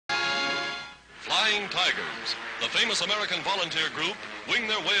Flying Tigers, the famous American volunteer group, wing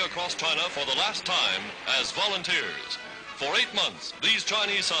their way across China for the last time as volunteers. For 8 months, these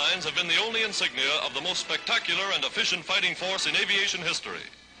Chinese signs have been the only insignia of the most spectacular and efficient fighting force in aviation history.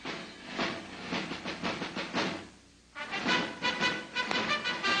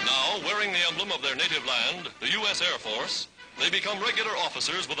 Now, wearing the emblem of their native land, the U.S. Air Force, they become regular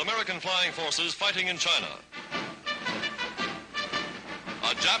officers with American flying forces fighting in China.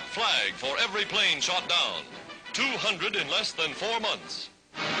 A Jap flag for every plane shot down, 200 in less than 4 months.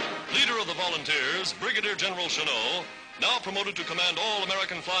 Leader of the volunteers, Brigadier General Chennault, now promoted to command all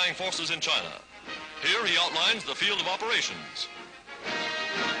American flying forces in China. Here he outlines the field of operations.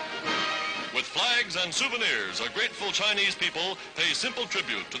 With flags and souvenirs, a grateful Chinese people pay simple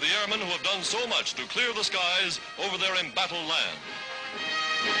tribute to the airmen who have done so much to clear the skies over their embattled land.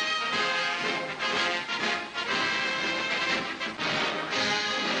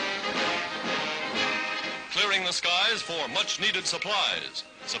 Clearing the skies for much-needed supplies.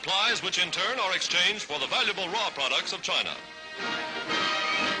 Supplies which in turn are exchanged for the valuable raw products of China.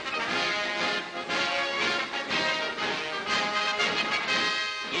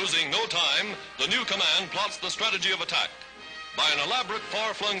 Losing no time, the new command plots the strategy of attack. By an elaborate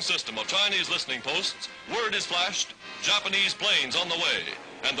far-flung system of Chinese listening posts, word is flashed, Japanese planes on the way,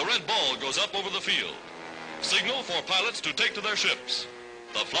 and the red ball goes up over the field. Signal for pilots to take to their ships.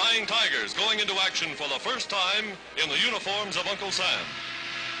 The Flying Tigers going into action for the first time in the uniforms of Uncle Sam.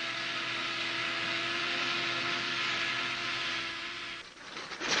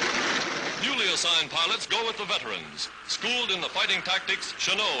 Newly assigned pilots go with the veterans. Schooled in the fighting tactics,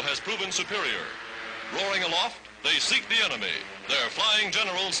 Chennault has proven superior. Roaring aloft, they seek the enemy, their flying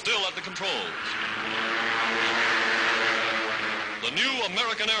generals still at the controls. The new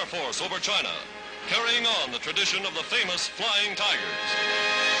American Air Force over China, carrying on the tradition of the famous Flying Tigers.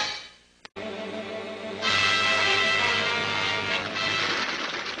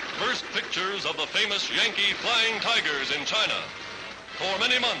 First pictures of the famous Yankee Flying Tigers in China. For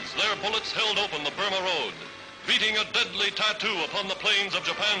many months, their bullets held open the Burma Road, beating a deadly tattoo upon the planes of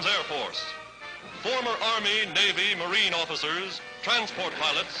Japan's Air Force. Former Army, Navy, Marine officers, transport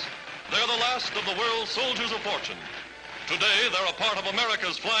pilots, they're the last of the world's soldiers of fortune. Today, they're a part of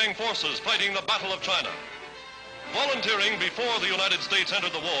America's flying forces fighting the Battle of China. Volunteering before the United States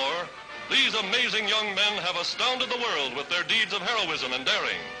entered the war, these amazing young men have astounded the world with their deeds of heroism and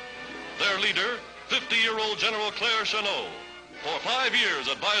daring. Their leader, 50-year-old General Claire Chennault, for 5 years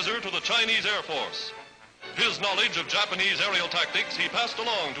advisor to the Chinese Air Force. His knowledge of Japanese aerial tactics he passed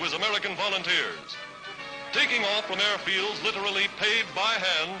along to his American volunteers. Taking off from airfields literally paved by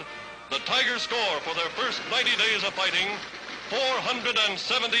hand, the Tigers score for their first 90 days of fighting 470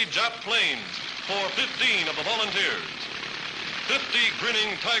 Jap planes for 15 of the volunteers. 50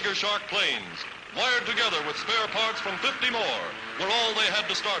 grinning Tiger Shark planes, wired together with spare parts from 50 more, were all they had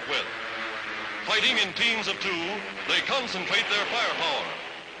to start with. Fighting in teams of 2, they concentrate their firepower.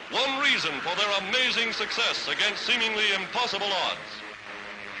 One reason for their amazing success against seemingly impossible odds.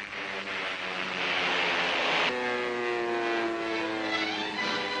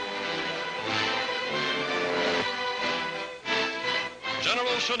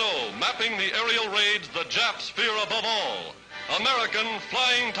 General Chennault mapping the aerial raids the Japs fear above all. American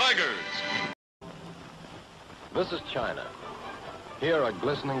Flying Tigers. This is China. Here are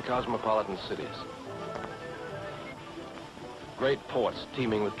glistening cosmopolitan cities. Great ports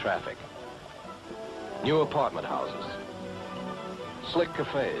teeming with traffic. New apartment houses. Slick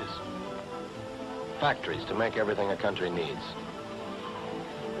cafes. Factories to make everything a country needs.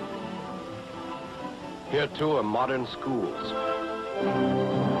 Here, too, are modern schools.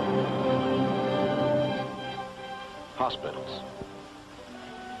 Hospitals.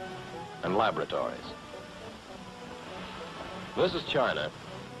 And laboratories. This is China,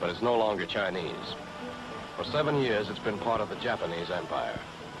 but it's no longer Chinese. For 7 years, it's been part of the Japanese Empire.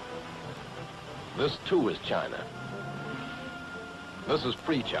 This, too, is China. This is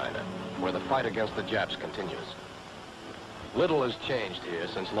free China, where the fight against the Japs continues. Little has changed here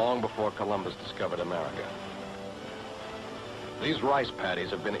since long before Columbus discovered America. These rice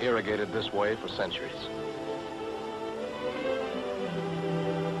paddies have been irrigated this way for centuries.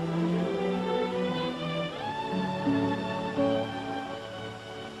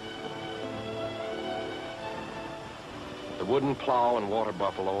 The wooden plow and water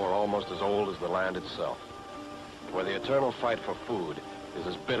buffalo are almost as old as the land itself, where the eternal fight for food is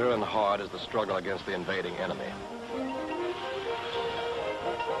as bitter and hard as the struggle against the invading enemy.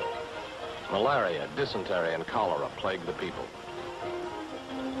 Malaria, dysentery, and cholera plague the people.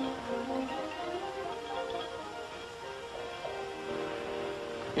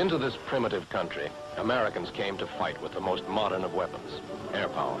 Into this primitive country, Americans came to fight with the most modern of weapons, air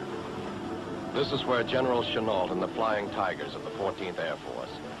power. This is where General Chennault and the Flying Tigers of the 14th Air Force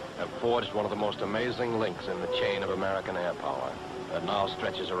have forged one of the most amazing links in the chain of American air power that now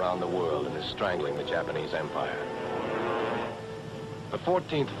stretches around the world and is strangling the Japanese Empire. The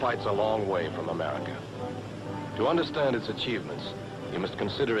 14th fights a long way from America. To understand its achievements, you must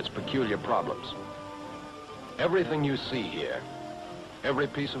consider its peculiar problems. Everything you see here, every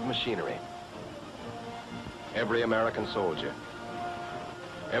piece of machinery, every American soldier,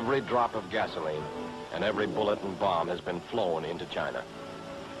 every drop of gasoline, and every bullet and bomb has been flown into China.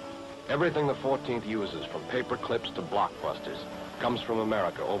 Everything the 14th uses, from paper clips to blockbusters, comes from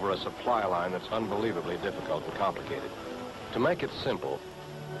America over a supply line that's unbelievably difficult and complicated. To make it simple,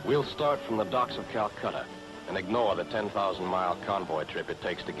 we'll start from the docks of Calcutta and ignore the 10,000-mile convoy trip it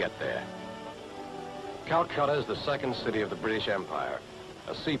takes to get there. Calcutta is the second city of the British Empire,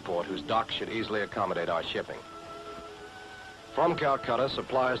 a seaport whose docks should easily accommodate our shipping. From Calcutta,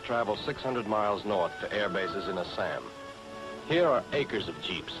 supplies travel 600 miles north to air bases in Assam. Here are acres of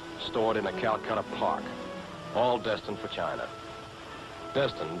jeeps stored in a Calcutta park, all destined for China.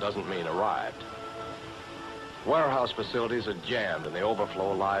 Destined doesn't mean arrived. Warehouse facilities are jammed and the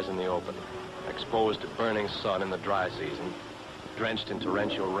overflow lies in the open, exposed to burning sun in the dry season, drenched in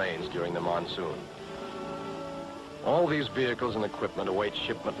torrential rains during the monsoon. All these vehicles and equipment await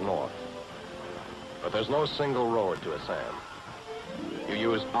shipment north. But there's no single road to Assam. You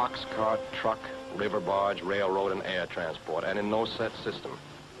use ox cart, truck, river barge, railroad, and air transport, and in no set system.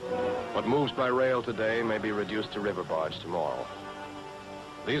 What moves by rail today may be reduced to river barge tomorrow.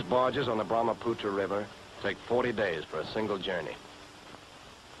 These barges on the Brahmaputra River take 40 days for a single journey.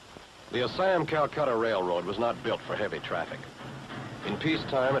 The Assam-Calcutta Railroad was not built for heavy traffic. In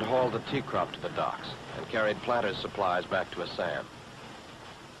peacetime, it hauled the tea crop to the docks and carried planters' supplies back to Assam.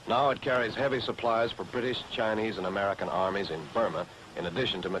 Now it carries heavy supplies for British, Chinese, and American armies in Burma, in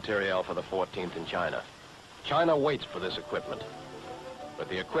addition to materiel for the 14th in China. China waits for this equipment, but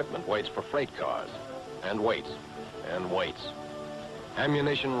the equipment waits for freight cars, and waits, and waits.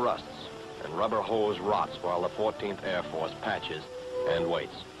 Ammunition rusts, and rubber hose rots while the 14th Air Force patches and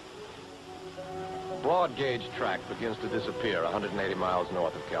waits. Broad gauge track begins to disappear 180 miles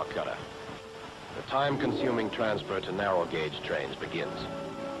north of Calcutta. The time-consuming transfer to narrow gauge trains begins.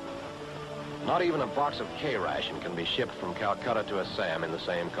 Not even a box of K-ration can be shipped from Calcutta to Assam in the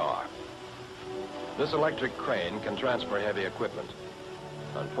same car. This electric crane can transfer heavy equipment.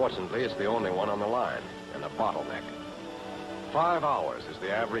 Unfortunately, it's the only one on the line, and a bottleneck. 5 hours is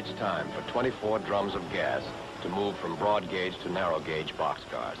the average time for 24 drums of gas to move from broad gauge to narrow gauge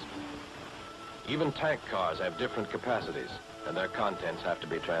boxcars. Even tank cars have different capacities, and their contents have to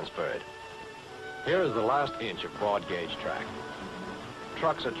be transferred. Here is the last inch of broad gauge track.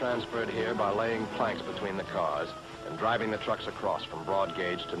 Trucks are transferred here by laying planks between the cars and driving the trucks across from broad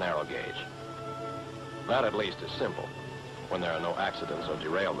gauge to narrow gauge. That at least is simple, when there are no accidents or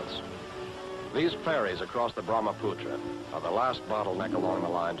derailments. These ferries across the Brahmaputra are the last bottleneck along the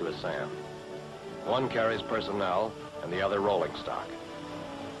line to Assam. One carries personnel and the other rolling stock.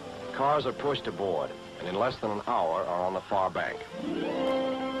 Cars are pushed aboard, and in less than an hour are on the far bank.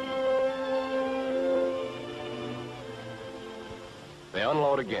 They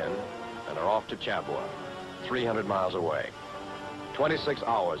unload again and are off to Chabua, 300 miles away. 26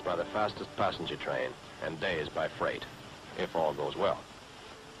 hours by the fastest passenger train, and days by freight, if all goes well.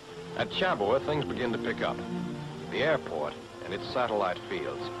 At Chabua, things begin to pick up. The airport and its satellite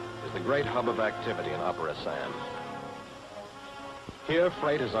fields is the great hub of activity in Upper Assam. Here,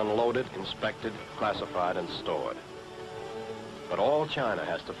 freight is unloaded, inspected, classified, and stored. But all China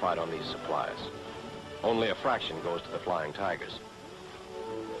has to fight on these supplies. Only a fraction goes to the Flying Tigers.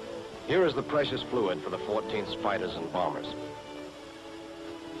 Here is the precious fluid for the 14th's fighters and bombers.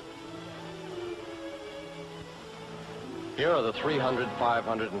 Here are the 300,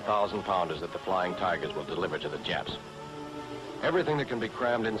 500, and 1,000-pounders that the Flying Tigers will deliver to the Japs. Everything that can be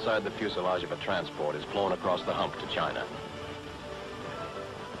crammed inside the fuselage of a transport is flown across the hump to China.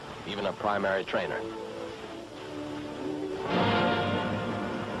 Even a primary trainer.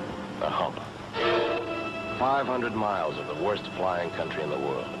 The hump. 500 miles of the worst flying country in the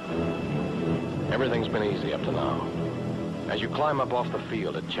world. Everything's been easy up to now. As you climb up off the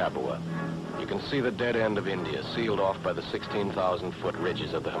field at Chabua, you can see the dead end of India sealed off by the 16,000-foot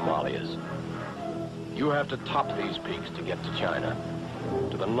ridges of the Himalayas. You have to top these peaks to get to China.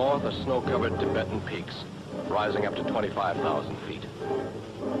 To the north are snow-covered Tibetan peaks, rising up to 25,000 feet.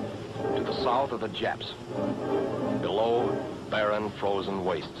 To the south are the Japs. Below, barren, frozen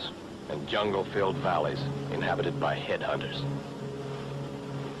wastes and jungle-filled valleys inhabited by headhunters.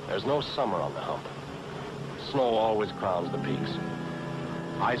 There's no summer on the hump. Snow always crowns the peaks.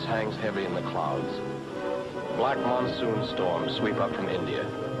 Ice hangs heavy in the clouds. Black monsoon storms sweep up from India,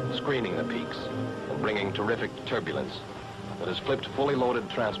 screening the peaks and bringing terrific turbulence that has flipped fully loaded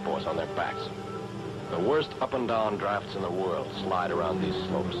transports on their backs. The worst up and down drafts in the world slide around these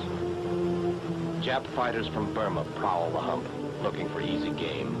slopes. Jap fighters from Burma prowl the hump, looking for easy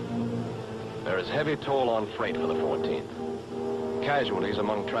game. There is heavy toll on freight for the 14th. Casualties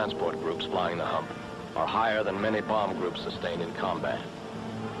among transport groups flying the hump are higher than many bomb groups sustained in combat.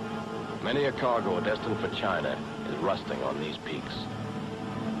 Many a cargo destined for China is rusting on these peaks.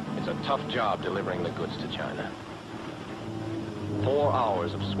 It's a tough job delivering the goods to China. 4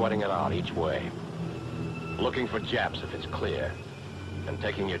 hours of sweating it out each way. Looking for Japs if it's clear, and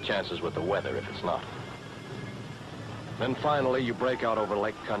taking your chances with the weather if it's not. Then finally, you break out over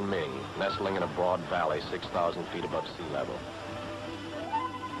Lake Kunming, nestling in a broad valley 6,000 feet above sea level.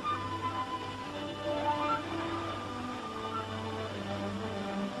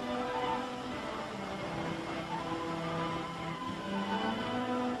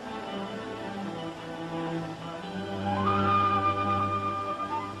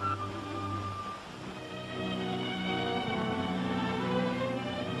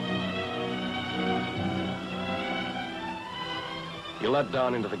 You let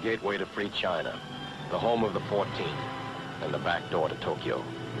down into the gateway to free China, the home of the 14th, and the back door to Tokyo.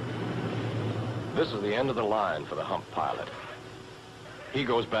 This is the end of the line for the hump pilot. He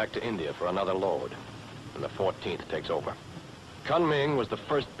goes back to India for another load, and the 14th takes over. Kunming was the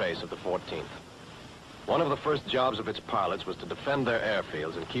first base of the 14th. One of the first jobs of its pilots was to defend their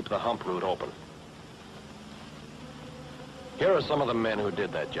airfields and keep the hump route open. Here are some of the men who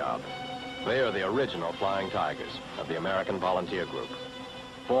did that job. They are the original Flying Tigers of the American Volunteer Group.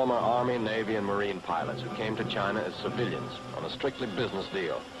 Former Army, Navy, and Marine pilots who came to China as civilians on a strictly business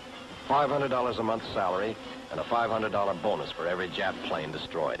deal. $500 a month salary and a $500 bonus for every Jap plane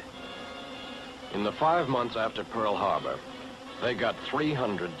destroyed. In the 5 months after Pearl Harbor, they got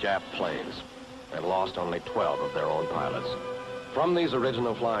 300 Jap planes and lost only 12 of their own pilots. From these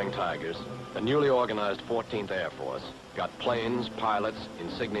original Flying Tigers, the newly organized 14th Air Force got planes, pilots,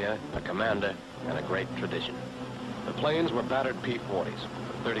 insignia, a commander, and a great tradition. The planes were battered P-40s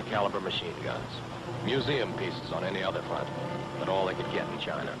with 30 caliber machine guns, museum pieces on any other front, but all they could get in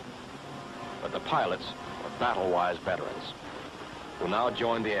China. But the pilots were battle-wise veterans who now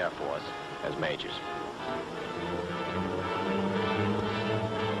joined the Air Force as majors.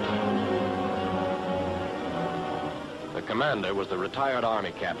 The commander was the retired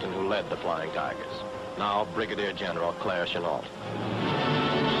Army captain who led the Flying Tigers, now Brigadier General Claire Chennault.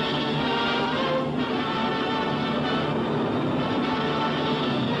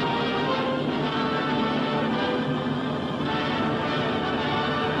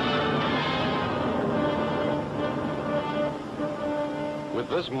 With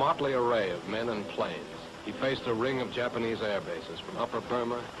this motley array of men and planes, he faced a ring of Japanese air bases from Upper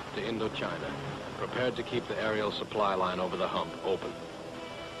Burma to Indochina, prepared to keep the aerial supply line over the hump open.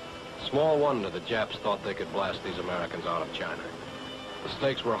 Small wonder the Japs thought they could blast these Americans out of China. The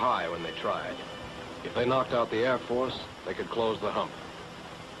stakes were high when they tried. If they knocked out the Air Force, they could close the hump.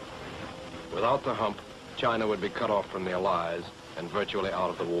 Without the hump, China would be cut off from the Allies and virtually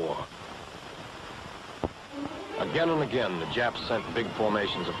out of the war. Again and again, the Japs sent big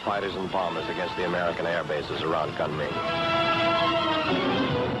formations of fighters and bombers against the American air bases around Kunming.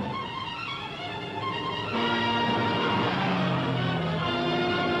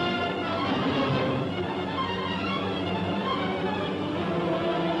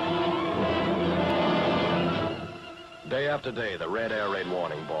 Day after day, the red air raid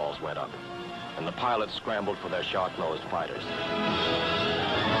warning balls went up, and the pilots scrambled for their shark-nosed fighters.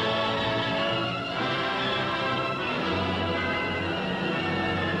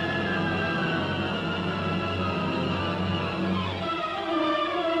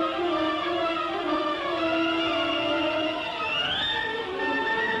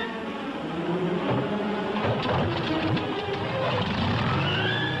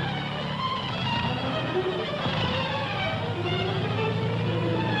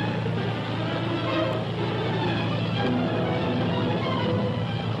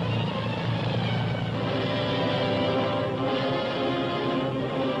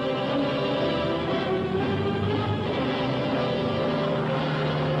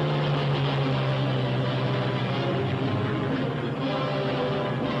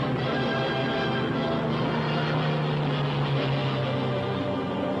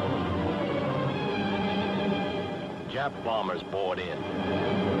 Jap bombers bored in.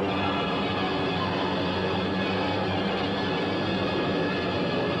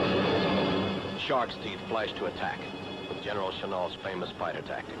 shark's teeth flashed to attack with General Chennault's famous fighter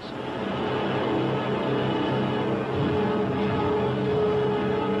tactics.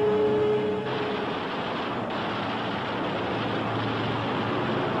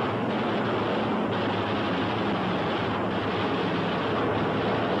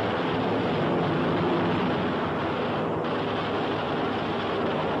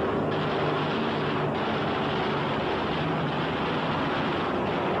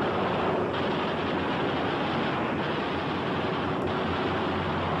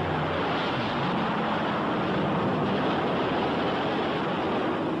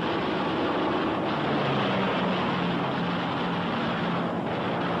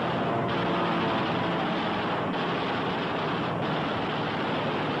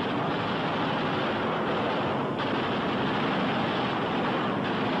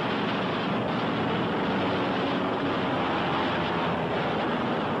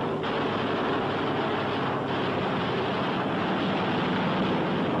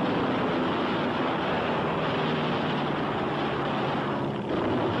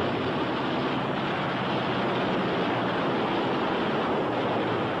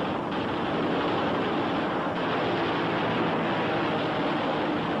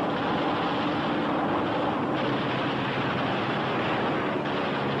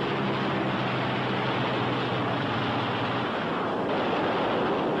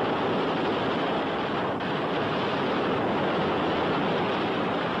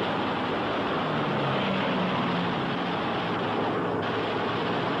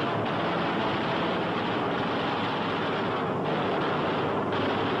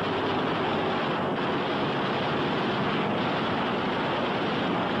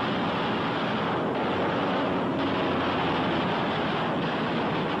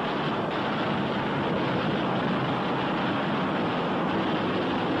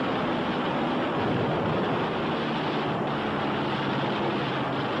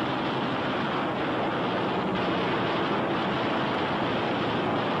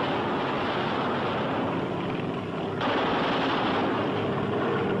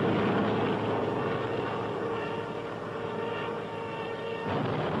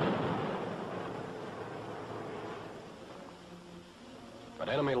 But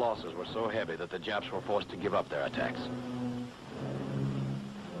enemy losses were so heavy that the Japs were forced to give up their attacks.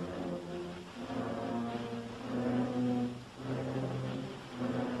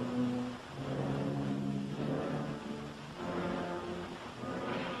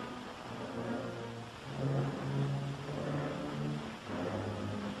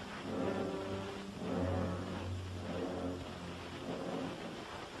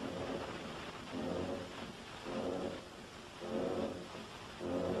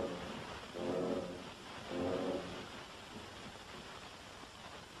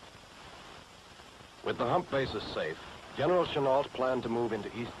 With the hump bases safe, General Chennault planned to move into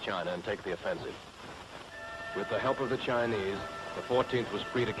East China and take the offensive. With the help of the Chinese, the 14th was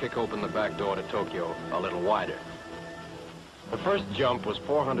free to kick open the back door to Tokyo a little wider. The first jump was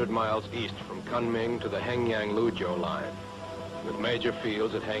 400 miles east from Kunming to the Hengyang-Luzhou line, with major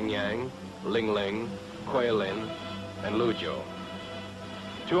fields at Hengyang, Lingling, Guilin, and Luzhou.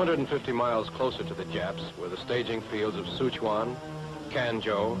 250 miles closer to the Japs were the staging fields of Sichuan,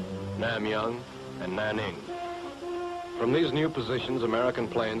 Quanzhou, Namyang, and Nanning. From these new positions, American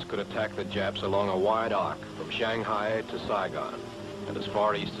planes could attack the Japs along a wide arc from Shanghai to Saigon and as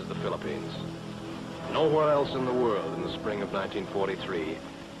far east as the Philippines. Nowhere else in the world in the spring of 1943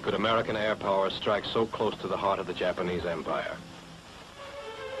 could American air power strike so close to the heart of the Japanese Empire.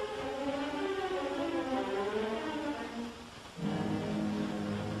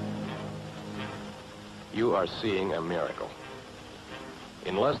 You are seeing a miracle.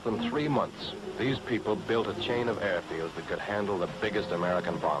 In less than 3 months, these people built a chain of airfields that could handle the biggest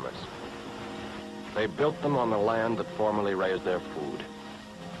American bombers. They built them on the land that formerly raised their food.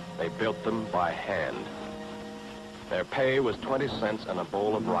 They built them by hand. Their pay was 20 cents and a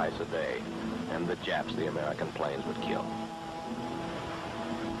bowl of rice a day, and the Japs the American planes would kill.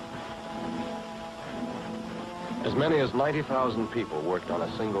 As many as 90,000 people worked on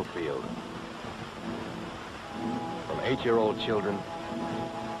a single field. From 8-year-old children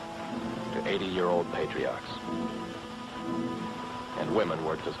to 80-year-old patriarchs. And women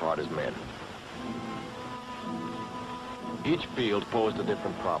worked as hard as men. Each field posed a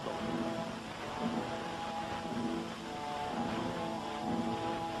different problem.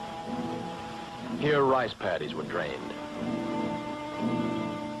 Here, rice paddies were drained.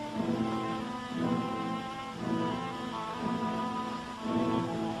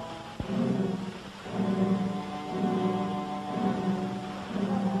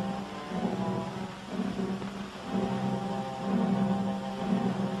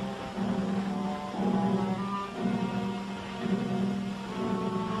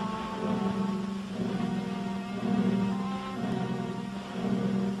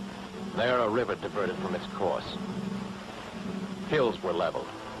 There, a river diverted from its course. Hills were leveled.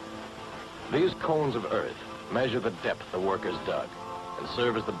 These cones of earth measure the depth the workers dug and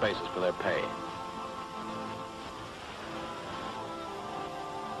serve as the basis for their pay.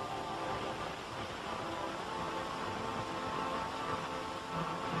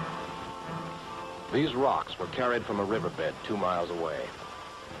 These rocks were carried from a riverbed 2 miles away.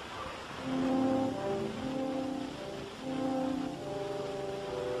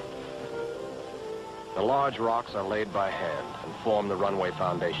 The large rocks are laid by hand and form the runway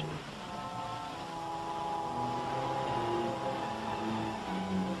foundation.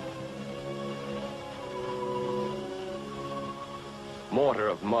 Mortar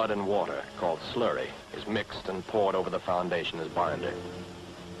of mud and water, called slurry, is mixed and poured over the foundation as binder.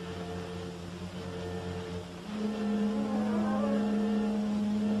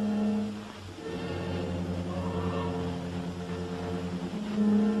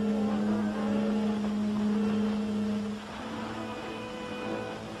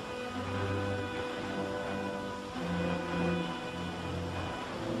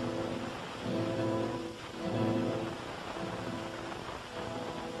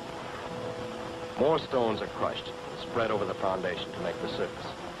 More stones are crushed and spread over the foundation to make the surface.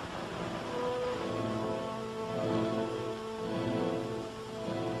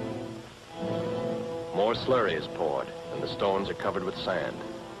 More slurry is poured, and the stones are covered with sand.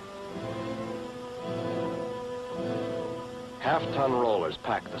 Half-ton rollers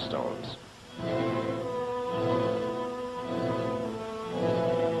pack the stones.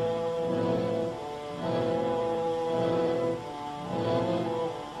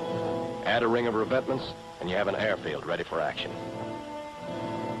 Add a ring of revetments, and you have an airfield ready for action.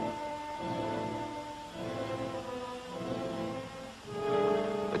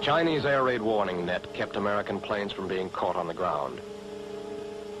 The Chinese air raid warning net kept American planes from being caught on the ground.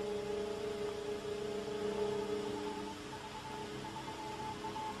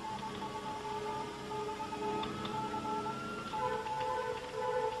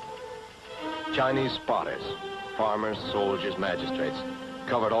 Chinese spotters, farmers, soldiers, magistrates,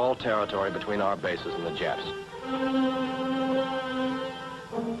 covered all territory between our bases and the Japs.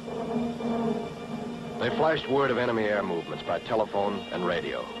 They flashed word of enemy air movements by telephone and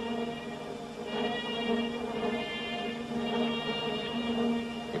radio.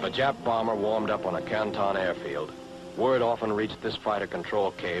 If a Jap bomber warmed up on a Canton airfield, word often reached this fighter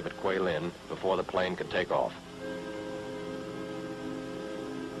control cave at Guilin before the plane could take off.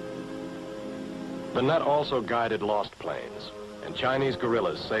 The net also guided lost planes, and Chinese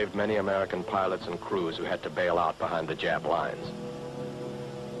guerrillas saved many American pilots and crews who had to bail out behind the Jap lines.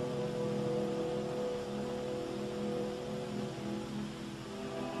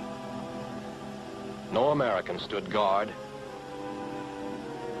 No American stood guard,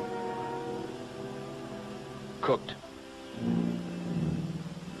 cooked,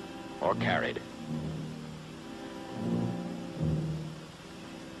 or carried.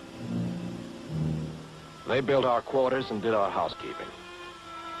 They built our quarters and did our housekeeping.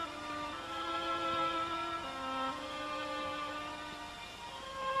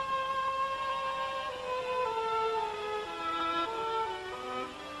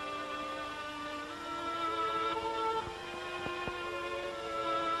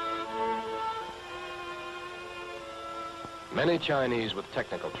 Many Chinese with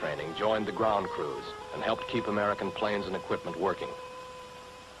technical training joined the ground crews and helped keep American planes and equipment working.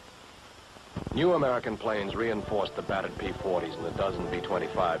 New American planes reinforced the battered P-40s and the dozen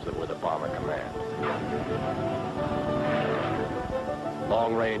B-25s that were the bomber command.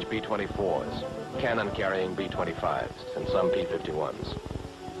 Long-range B-24s, cannon-carrying B-25s, and some P-51s.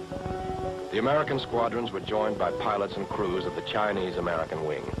 The American squadrons were joined by pilots and crews of the Chinese-American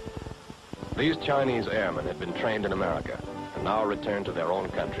wing. These Chinese airmen had been trained in America and now returned to their own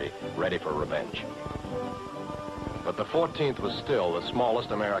country, ready for revenge. But the 14th was still the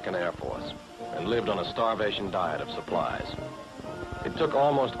smallest American Air Force and lived on a starvation diet of supplies. It took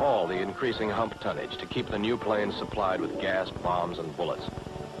almost all the increasing hump tonnage to keep the new planes supplied with gas, bombs, and bullets.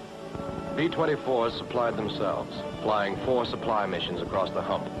 B-24s supplied themselves, flying 4 supply missions across the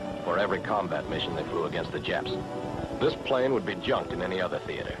hump for every combat mission they flew against the Japs. This plane would be junked in any other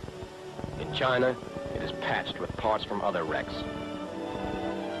theater. In China, it is patched with parts from other wrecks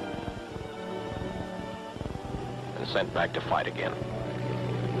and sent back to fight again.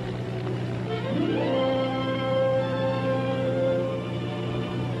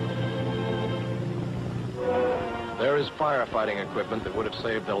 There is firefighting equipment that would have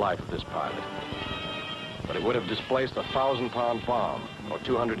saved the life of this pilot, but it would have displaced a 1,000-pound bomb or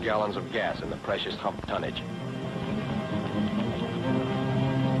 200 gallons of gas in the precious hump tonnage.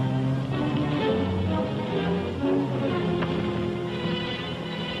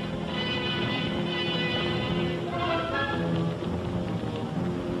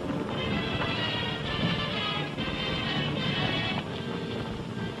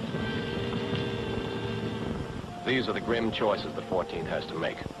 These are the grim choices the 14th has to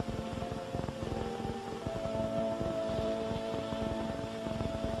make.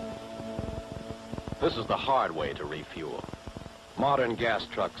 This is the hard way to refuel. Modern gas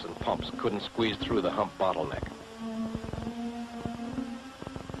trucks and pumps couldn't squeeze through the hump bottleneck.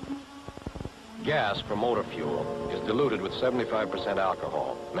 Gas for motor fuel is diluted with 75%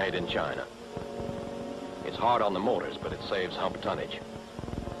 alcohol, made in China. It's hard on the motors, but it saves hump tonnage.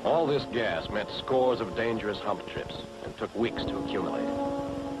 All this gas meant scores of dangerous hump trips and took weeks to accumulate.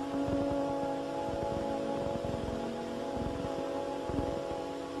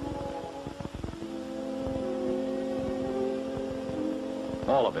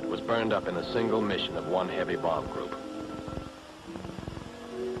 All of it was burned up in a single mission of one heavy bomb group.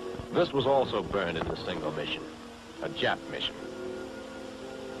 This was also burned in a single mission, a Jap mission.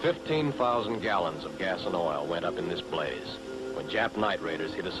 15,000 gallons of gas and oil went up in this blaze when Jap night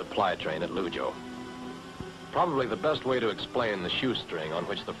raiders hit a supply train at Luzhou. Probably the best way to explain the shoestring on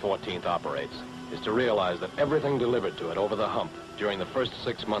which the 14th operates is to realize that everything delivered to it over the hump during the first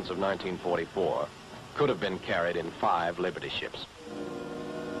 6 months of 1944 could have been carried in 5 Liberty ships.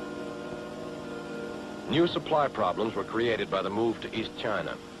 New supply problems were created by the move to East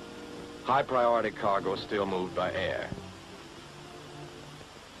China. High-priority cargo still moved by air.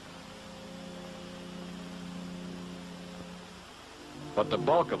 But the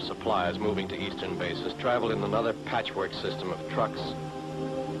bulk of supplies moving to eastern bases traveled in another patchwork system of trucks,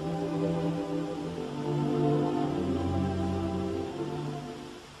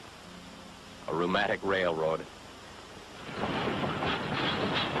 a rheumatic railroad,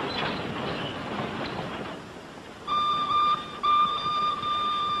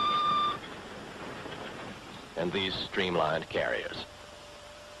 and these streamlined carriers.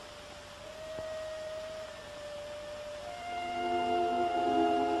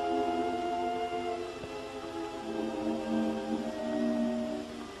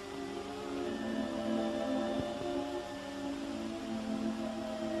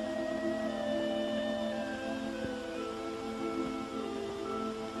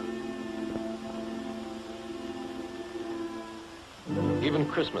 Even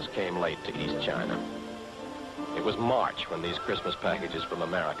Christmas came late to East China. It was March when these Christmas packages from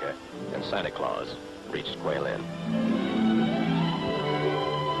America and Santa Claus reached Guilin.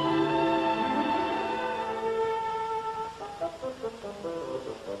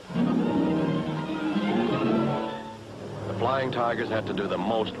 The Flying Tigers had to do the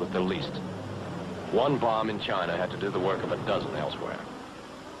most with the least. One bomb in China had to do the work of a dozen elsewhere.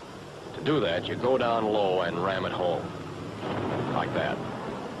 To do that, you go down low and ram it home. Like that.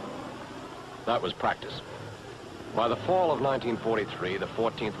 That was practice. By the fall of 1943, the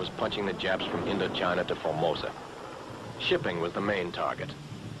 14th was punching the Japs from Indochina to Formosa. Shipping was the main target.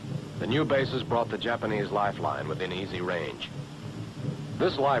 The new bases brought the Japanese lifeline within easy range.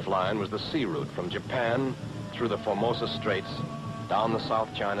 This lifeline was the sea route from Japan through the Formosa Straits, down the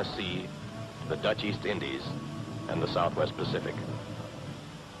South China Sea, to the Dutch East Indies, and the Southwest Pacific.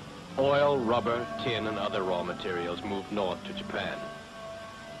 Oil, rubber, tin, and other raw materials moved north to Japan.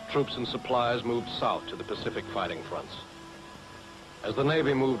 Troops and supplies moved south to the Pacific fighting fronts. As the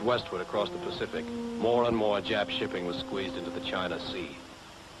Navy moved westward across the Pacific, more and more Jap shipping was squeezed into the China Sea.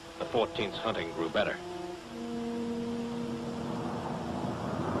 The 14th's hunting grew better.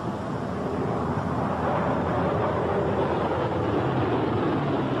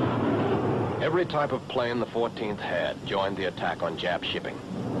 Every type of plane the 14th had joined the attack on Jap shipping.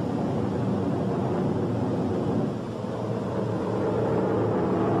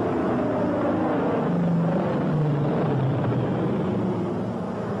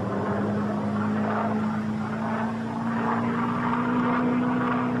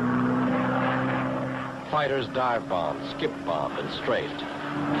 Fighters dive-bombed, skip-bombed, and strafed.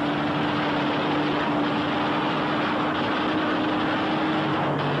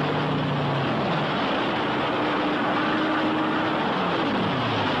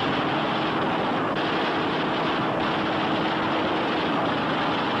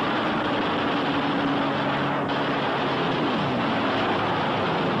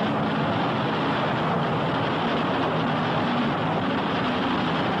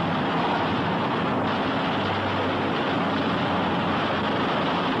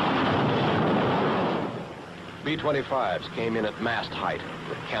 B-25s came in at mast height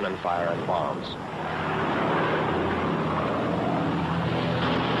with cannon fire and bombs.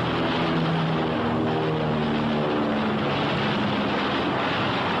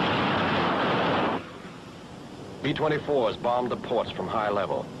 B-24s bombed the ports from high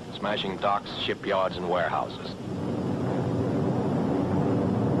level, smashing docks, shipyards, and warehouses.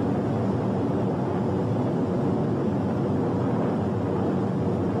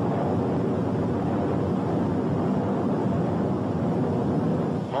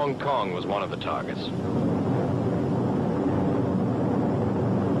 Hong Kong was one of the targets.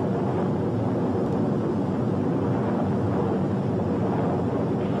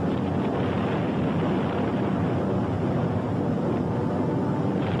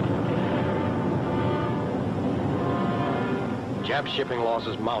 Jap shipping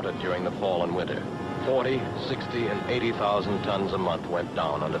losses mounted during the fall and winter. 40, 60, and 80,000 tons a month went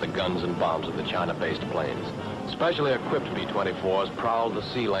down under the guns and bombs of the China-based planes. Specially equipped B-24s prowled the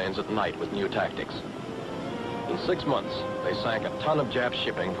sea lanes at night with new tactics. In 6 months, they sank a ton of Jap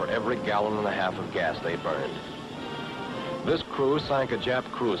shipping for every gallon and a half of gas they burned. This crew sank a Jap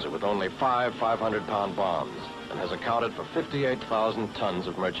cruiser with only 5 500-pound bombs and has accounted for 58,000 tons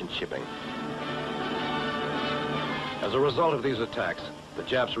of merchant shipping. As a result of these attacks, the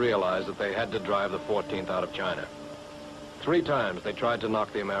Japs realized that they had to drive the 14th out of China. 3 times they tried to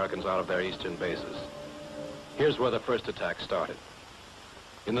knock the Americans out of their eastern bases. Here's where the first attack started.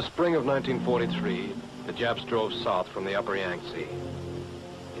 In the spring of 1943, the Japs drove south from the upper Yangtze.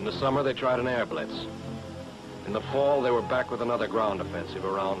 In the summer, they tried an air blitz. In the fall, they were back with another ground offensive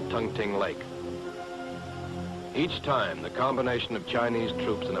around Tungting Lake. Each time, the combination of Chinese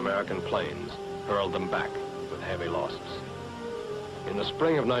troops and American planes hurled them back with heavy losses. In the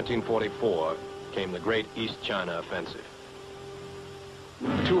spring of 1944 came the Great East China Offensive.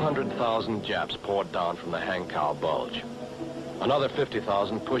 200,000 Japs poured down from the Hankow Bulge. Another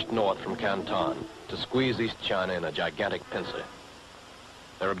 50,000 pushed north from Canton to squeeze East China in a gigantic pincer.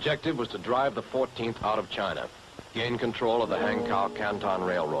 Their objective was to drive the 14th out of China, gain control of the Hankow-Canton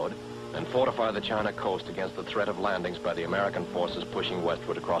Railroad, and fortify the China coast against the threat of landings by the American forces pushing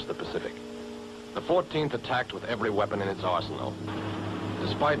westward across the Pacific. The 14th attacked with every weapon in its arsenal.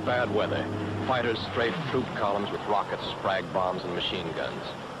 Despite bad weather, fighters strafed troop columns with rockets, frag bombs, and machine guns.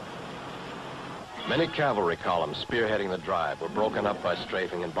 Many cavalry columns spearheading the drive were broken up by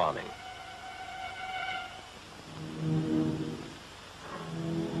strafing and bombing.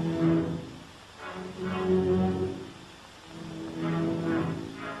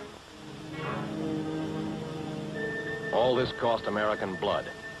 All this cost American blood,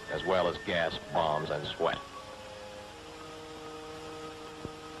 as well as gas, bombs, and sweat.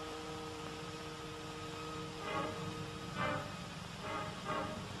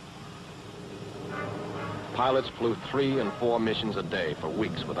 Pilots flew 3 and 4 missions a day for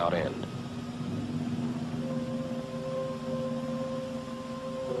weeks without end.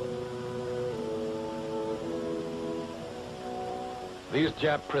 These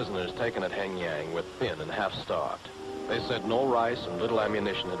Jap prisoners taken at Hengyang were thin and half-starved. They said no rice and little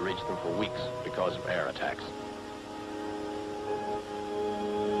ammunition had reached them for weeks because of air attacks.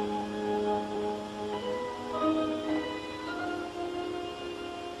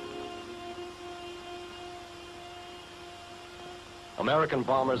 American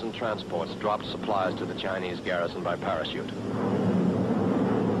bombers and transports dropped supplies to the Chinese garrison by parachute.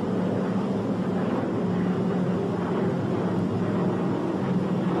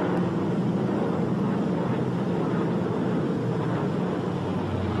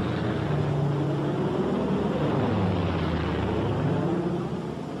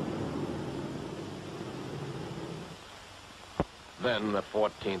 Then the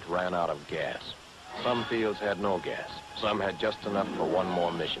 14th ran out of gas. Some fields had no gas. Some had just enough for one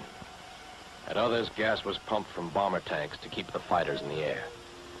more mission. At others, gas was pumped from bomber tanks to keep the fighters in the air.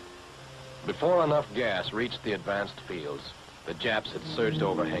 Before enough gas reached the advanced fields, the Japs had surged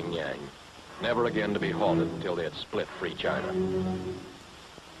over Hengyang, never again to be halted until they had split free China.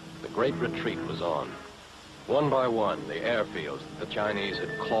 The great retreat was on. One by one, the airfields that the Chinese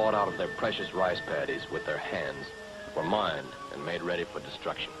had clawed out of their precious rice paddies with their hands were mined and made ready for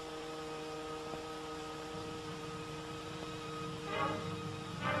destruction.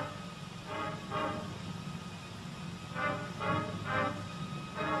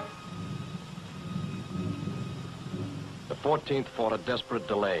 The 14th fought a desperate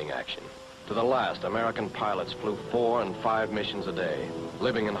delaying action. To the last, American pilots flew 4 and 5 missions a day,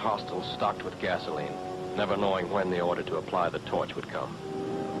 living in hostels stocked with gasoline, never knowing when the order to apply the torch would come.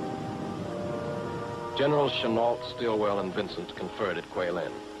 Generals Chennault, Stilwell, and Vincent conferred at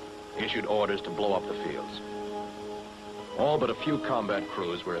Guilin, issued orders to blow up the fields. All but a few combat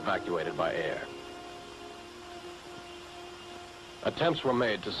crews were evacuated by air. Attempts were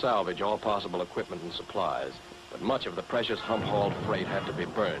made to salvage all possible equipment and supplies, but much of the precious hump-hauled freight had to be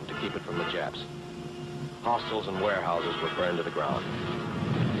burned to keep it from the Japs. Hostels and warehouses were burned to the ground.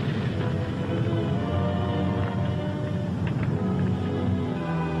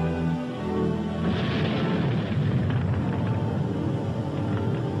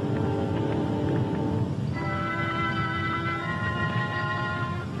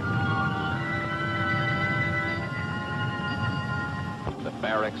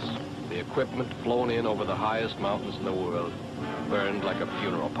 barracks, the equipment flown in over the highest mountains in the world, burned like a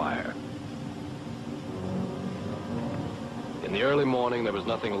funeral pyre. In the early morning, there was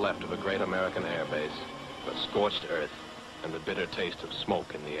nothing left of a great American air base but scorched earth and the bitter taste of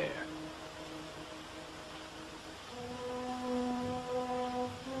smoke in the air.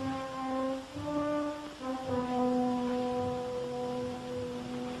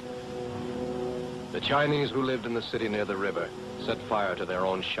 The Chinese who lived in the city near the river set fire to their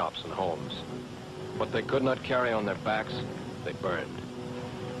own shops and homes. What they could not carry on their backs, they burned.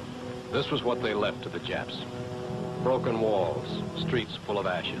 This was what they left to the Japs. Broken walls, streets full of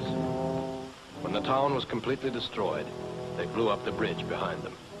ashes. When the town was completely destroyed, they blew up the bridge behind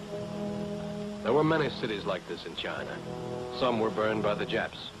them. There were many cities like this in China. Some were burned by the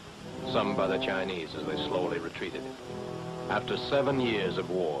Japs, some by the Chinese as they slowly retreated. After 7 years of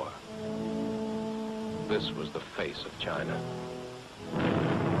war, this was the face of China.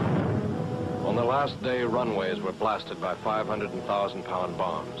 On the last day, runways were blasted by 500 and 1,000-pound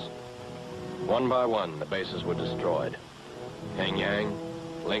bombs. One by one, the bases were destroyed. Hengyang,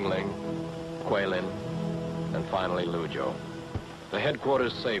 Lingling, Guilin, and finally Luzhou. The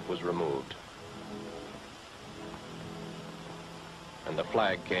headquarters safe was removed. And the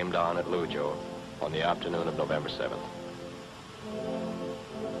flag came down at Luzhou on the afternoon of November 7th.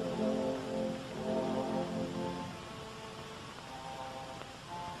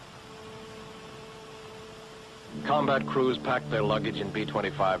 Combat crews packed their luggage in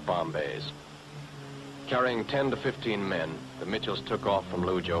B-25 bomb bays. Carrying 10 to 15 men, the Mitchells took off from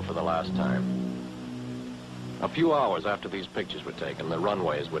Luzhou for the last time. A few hours after these pictures were taken, the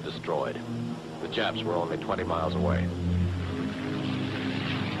runways were destroyed. The Japs were only 20 miles away.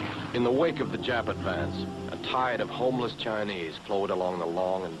 In the wake of the Jap advance, a tide of homeless Chinese flowed along the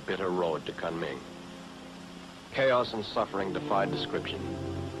long and bitter road to Kunming. Chaos and suffering defied description.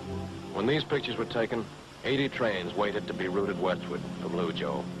 When these pictures were taken, 80 trains waited to be routed westward from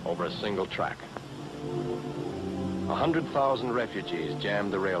Luzhou over a single track. 100,000 refugees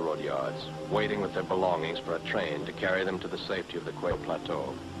jammed the railroad yards, waiting with their belongings for a train to carry them to the safety of the Quay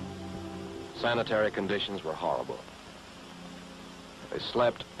Plateau. Sanitary conditions were horrible. They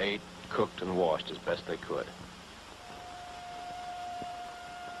slept, ate, cooked, and washed as best they could.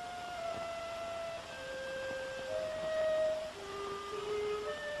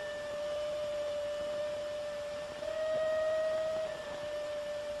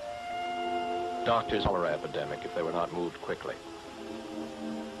 Doctors' cholera epidemic if they were not moved quickly.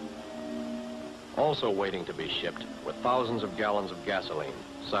 Also waiting to be shipped were thousands of gallons of gasoline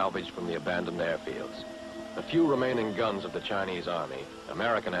salvaged from the abandoned airfields. The few remaining guns of the Chinese army,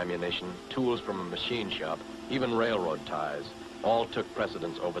 American ammunition, tools from a machine shop, even railroad ties, all took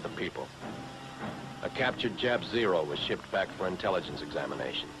precedence over the people. A captured Jap Zero was shipped back for intelligence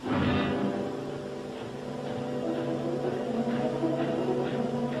examination.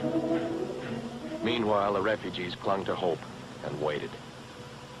 Meanwhile, the refugees clung to hope and waited.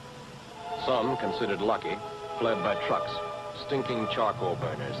 Some, considered lucky, fled by trucks, stinking charcoal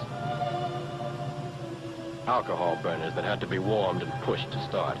burners, alcohol burners that had to be warmed and pushed to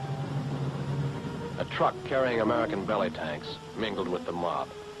start. A truck carrying American belly tanks mingled with the mob.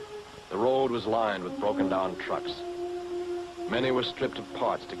 The road was lined with broken down trucks. Many were stripped of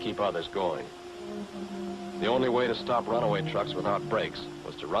parts to keep others going. The only way to stop runaway trucks without brakes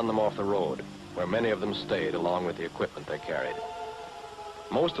was to run them off the road, where many of them stayed along with the equipment they carried.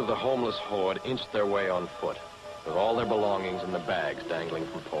 Most of the homeless horde inched their way on foot, with all their belongings in the bags dangling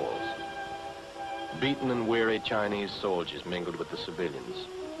from poles. Beaten and weary Chinese soldiers mingled with the civilians,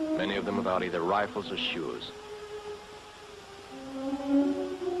 many of them without either rifles or shoes.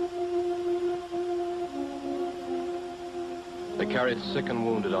 They carried sick and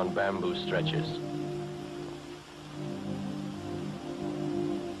wounded on bamboo stretchers.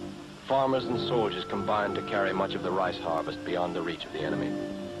 Farmers and soldiers combined to carry much of the rice harvest beyond the reach of the enemy.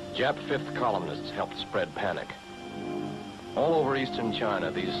 Jap fifth columnists helped spread panic. All over eastern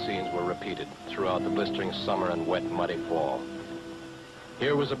China, these scenes were repeated throughout the blistering summer and wet, muddy fall.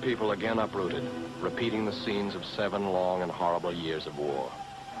 Here was a people again uprooted, repeating the scenes of 7 long and horrible years of war.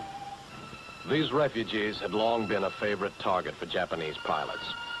 These refugees had long been a favorite target for Japanese pilots.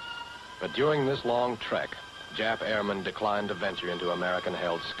 But during this long trek, Jap airmen declined to venture into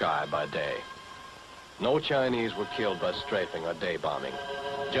American-held sky by day. No Chinese were killed by strafing or day bombing.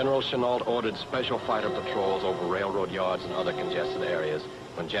 General Chennault ordered special fighter patrols over railroad yards and other congested areas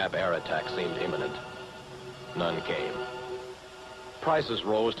when Jap air attacks seemed imminent. None came. Prices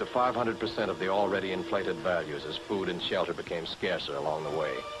rose to 500% of the already inflated values as food and shelter became scarcer along the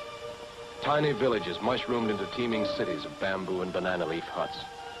way. Tiny villages mushroomed into teeming cities of bamboo and banana leaf huts.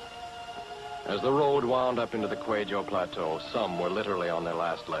 As the road wound up into the Kweijo Plateau, some were literally on their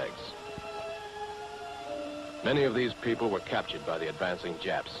last legs. Many of these people were captured by the advancing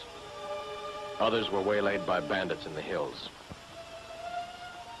Japs. Others were waylaid by bandits in the hills.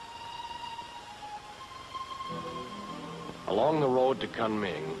 Along the road to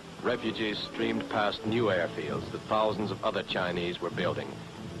Kunming, refugees streamed past new airfields that thousands of other Chinese were building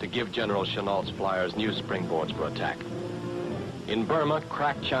to give General Chennault's flyers new springboards for attack. In Burma,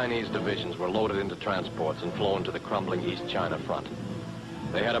 crack Chinese divisions were loaded into transports and flown to the crumbling East China front.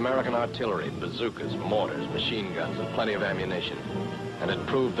 They had American artillery, bazookas, mortars, machine guns, and plenty of ammunition, and it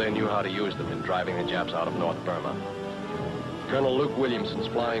proved they knew how to use them in driving the Japs out of North Burma. Colonel Luke Williamson's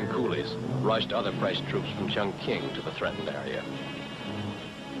flying coolies rushed other fresh troops from Chungking to the threatened area.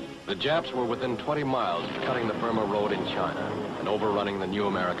 The Japs were within 20 miles of cutting the Burma Road in China and overrunning the new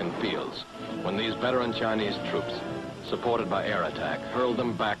American fields when these veteran Chinese troops, supported by air attack, hurled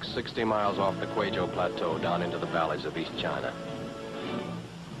them back 60 miles off the Kweijo Plateau down into the valleys of East China.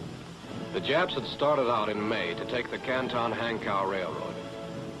 The Japs had started out in May to take the Canton-Hankow Railroad,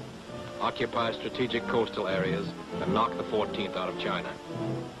 occupy strategic coastal areas, and knock the 14th out of China.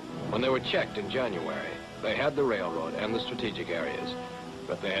 When they were checked in January, they had the railroad and the strategic areas,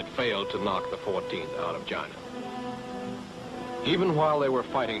 but they had failed to knock the 14th out of China. Even while they were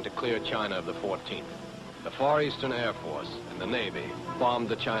fighting to clear China of the 14th, the Far Eastern Air Force and the Navy bombed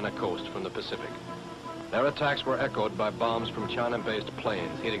the China coast from the Pacific. Their attacks were echoed by bombs from China-based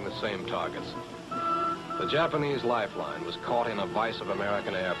planes hitting the same targets. The Japanese lifeline was caught in a vice of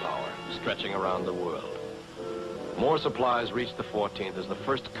American air power, stretching around the world. More supplies reached the 14th as the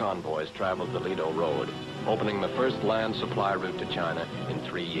first convoys traveled the Lido Road, opening the first land supply route to China in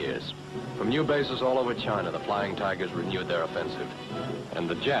 3 years. From new bases all over China, the Flying Tigers renewed their offensive. And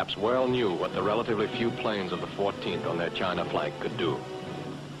the Japs well knew what the relatively few planes of the 14th on their China flank could do.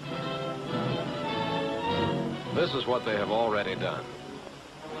 This is what they have already done.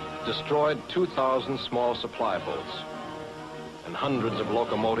 Destroyed 2,000 small supply boats and hundreds of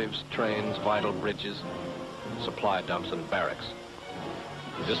locomotives, trains, vital bridges, supply dumps, and barracks.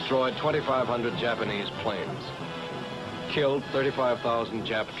 Destroyed 2,500 Japanese planes. Killed 35,000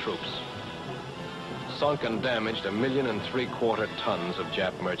 Jap troops. Sunk and damaged 1.75 million tons of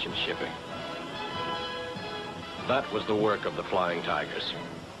Jap merchant shipping. That was the work of the Flying Tigers.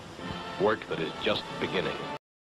 Work that is just beginning.